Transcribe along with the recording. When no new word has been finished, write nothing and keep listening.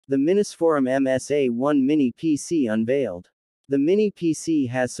The Minisforum MS-A1 Mini PC unveiled. The Mini PC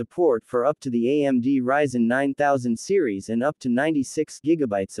has support for up to the AMD Ryzen 9000 series and up to 96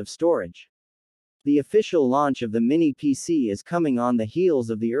 GB of storage. The official launch of the Mini PC is coming on the heels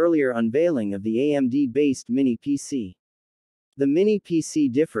of the earlier unveiling of the AMD-based Mini PC. The Mini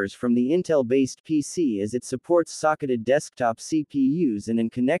PC differs from the Intel-based PC as it supports socketed desktop CPUs and in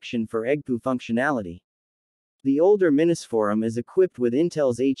connection for eGPU functionality. The older Minisforum is equipped with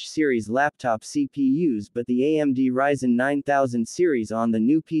Intel's H-series laptop CPUs, but the AMD Ryzen 9000 series on the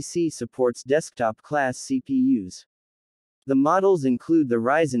new PC supports desktop-class CPUs. The models include the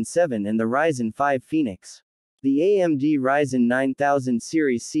Ryzen 7 and the Ryzen 5 Phoenix. The AMD Ryzen 9000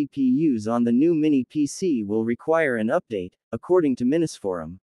 series CPUs on the new Mini PC will require an update, according to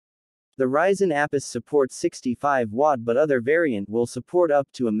Minisforum. The Ryzen APUs supports 65 watt, but other variant will support up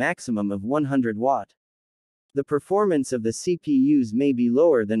to a maximum of 100 watt. The performance of the CPUs may be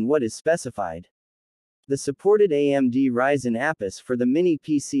lower than what is specified. The supported AMD Ryzen APUs for the Mini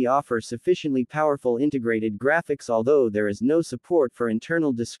PC offer sufficiently powerful integrated graphics, although there is no support for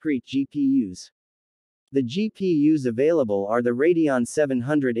internal discrete GPUs. The GPUs available are the Radeon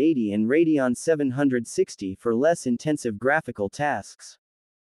 780 and Radeon 760 for less intensive graphical tasks.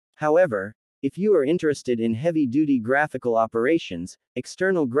 However, if you are interested in heavy-duty graphical operations,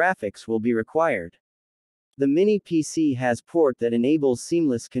 external graphics will be required. The Mini PC has port that enables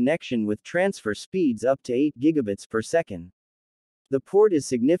seamless connection with transfer speeds up to 8 gigabits per second. The port is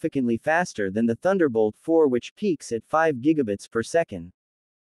significantly faster than the Thunderbolt 4, which peaks at 5 gigabits per second.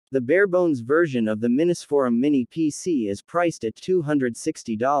 The barebones version of the Minisforum Mini PC is priced at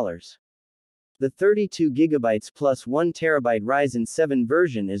 $260. The 32 GB plus 1 TB Ryzen 7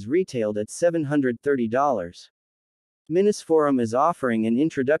 version is retailed at $730. Minisforum is offering an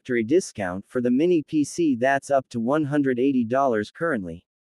introductory discount for the Mini PC that's up to $180 currently.